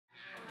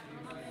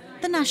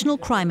The National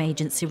Crime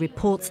Agency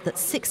reports that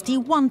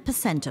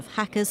 61% of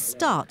hackers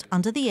start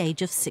under the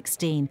age of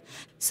 16.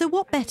 So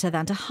what better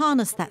than to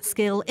harness that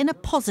skill in a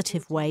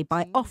positive way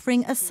by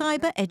offering a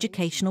cyber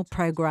educational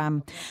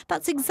programme?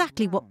 That's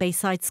exactly what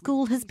Bayside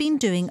School has been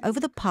doing over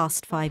the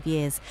past 5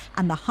 years,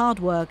 and the hard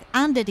work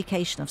and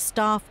dedication of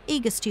staff,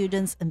 eager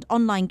students and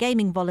online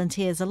gaming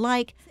volunteers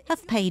alike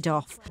have paid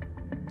off.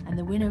 And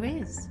the winner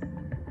is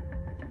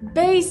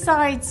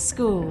Bayside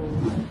School,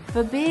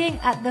 for being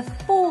at the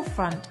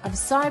forefront of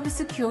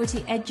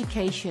cybersecurity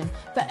education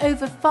for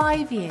over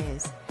 5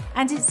 years,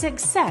 and its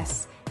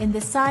success in the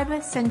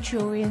Cyber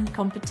Centurion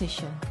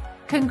competition.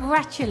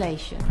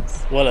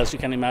 Congratulations. Well, as you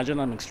can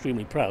imagine, I'm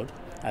extremely proud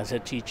as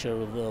head teacher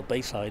of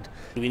Bayside.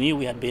 We knew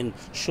we had been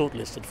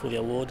shortlisted for the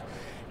award,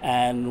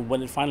 and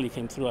when it finally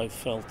came through, I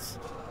felt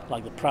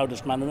like the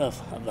proudest man on earth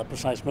at that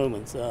precise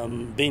moment.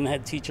 Being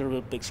head teacher of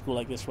a big school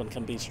like this one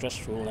can be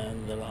stressful,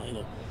 and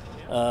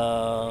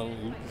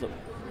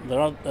there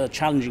are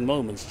challenging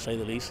moments, to say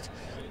the least,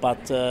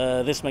 but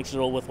this makes it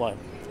all worthwhile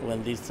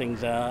when these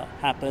things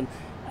happen,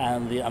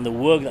 and the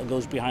work that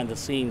goes behind the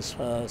scenes,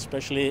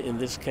 especially in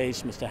this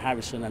case Mr.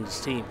 Harrison and his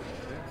team,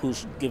 who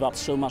give up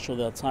so much of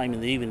their time in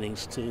the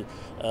evenings to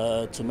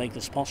make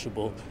this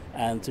possible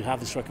and to have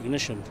this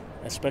recognition,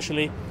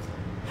 especially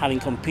having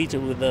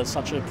competed with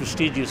such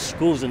prestigious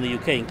schools in the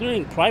UK,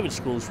 including private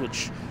schools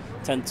which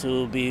tend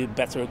to be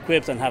better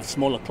equipped and have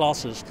smaller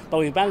classes. But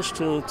we've managed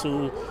to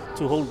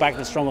hold back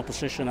the strong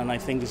opposition, and I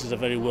think this is a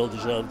very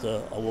well-deserved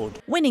award.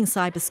 Winning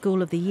Cyber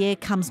School of the Year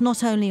comes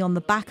not only on the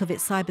back of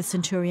its Cyber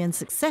Centurion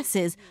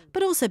successes,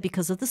 but also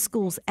because of the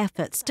school's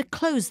efforts to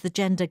close the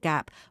gender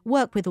gap,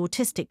 work with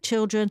autistic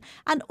children,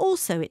 and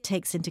also it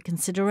takes into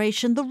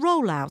consideration the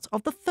rollout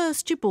of the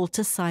first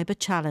Gibraltar Cyber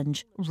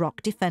Challenge,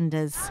 Rock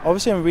Defenders.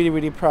 Obviously, I'm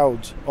really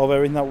proud of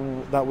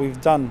everything that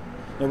we've done.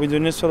 We've been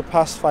doing this for the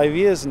past 5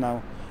 years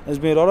now. There's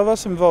been a lot of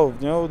us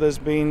involved. There's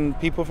been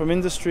people from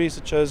industry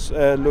such as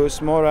Luis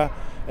Mora,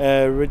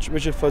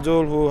 Richard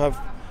Fadul,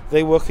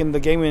 they work in the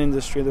gaming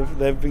industry.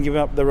 They've been giving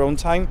up their own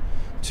time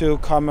to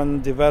come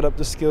and develop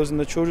the skills in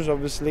the children.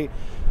 Obviously,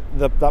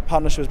 that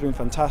partnership has been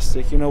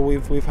fantastic.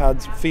 We've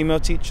had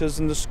female teachers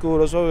in the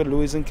school as well, with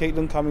Louise and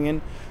Caitlin coming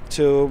in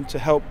to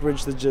help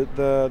bridge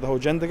the whole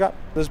gender gap.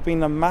 There's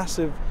been a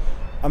massive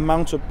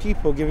amount of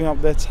people giving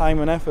up their time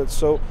and effort.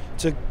 So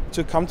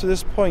to come to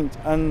this point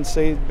and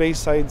say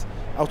Bayside,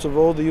 out of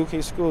all the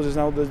UK schools, is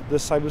now the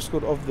Cyber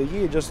School of the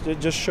Year, it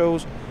just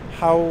shows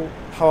how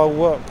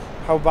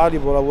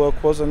valuable our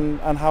work was, and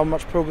how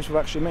much progress we've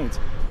actually made.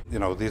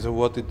 This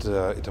award it's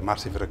a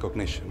massive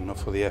recognition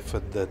for the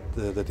effort that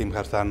the team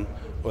has done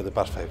over the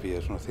past 5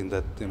 years. I think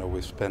that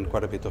we've spent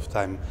quite a bit of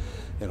time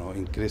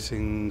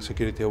increasing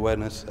security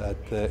awareness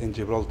in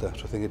Gibraltar.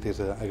 So I think it is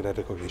a great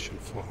recognition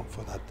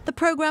for that. The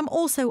programme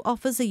also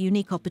offers a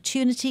unique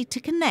opportunity to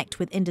connect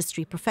with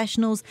industry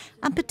professionals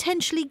and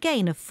potentially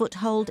gain a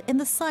foothold in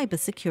the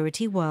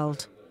cybersecurity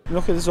world.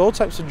 Look, there's all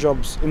types of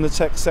jobs in the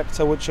tech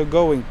sector which are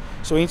going.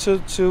 So we need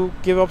to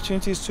give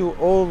opportunities to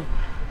all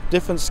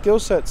different skill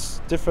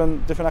sets,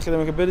 different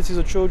academic abilities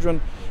of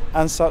children,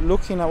 and start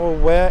looking at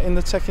where in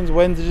the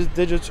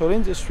digital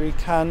industry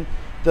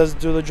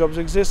do the jobs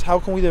exist? How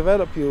can we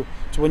develop you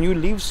so when you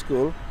leave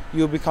school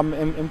you become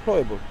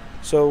employable?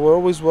 So we're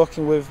always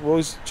we're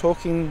always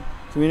talking,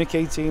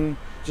 communicating,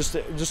 just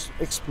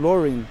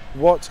exploring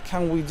what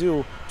can we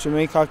do to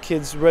make our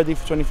kids ready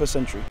for 21st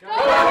century.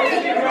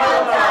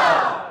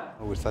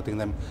 We're starting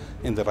them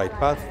in the right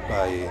path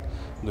by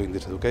doing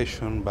this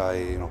education,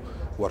 by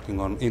working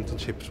on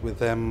internships with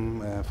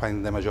them,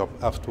 finding them a job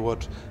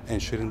afterwards,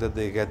 ensuring that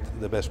they get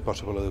the best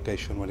possible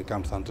education when it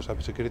comes down to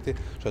cybersecurity.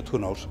 So who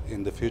knows,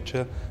 in the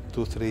future,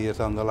 2-3 years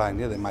down the line,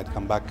 they might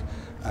come back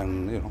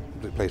and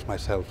replace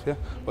myself,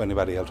 or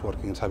anybody else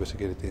working in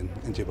cybersecurity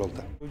in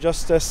Gibraltar. We've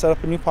just set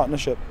up a new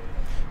partnership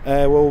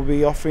where we'll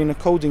be offering a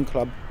coding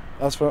club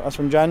as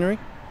from January.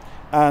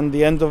 And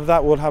the end of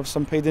that, we'll have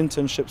some paid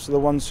internships for the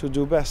ones who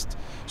do best.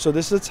 So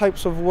this is the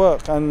types of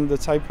work and the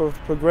type of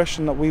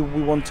progression that we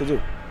want to do.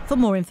 For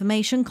more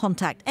information,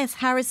 contact S.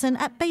 Harrison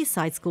at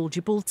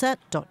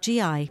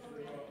baysideschoolgibraltar.gi.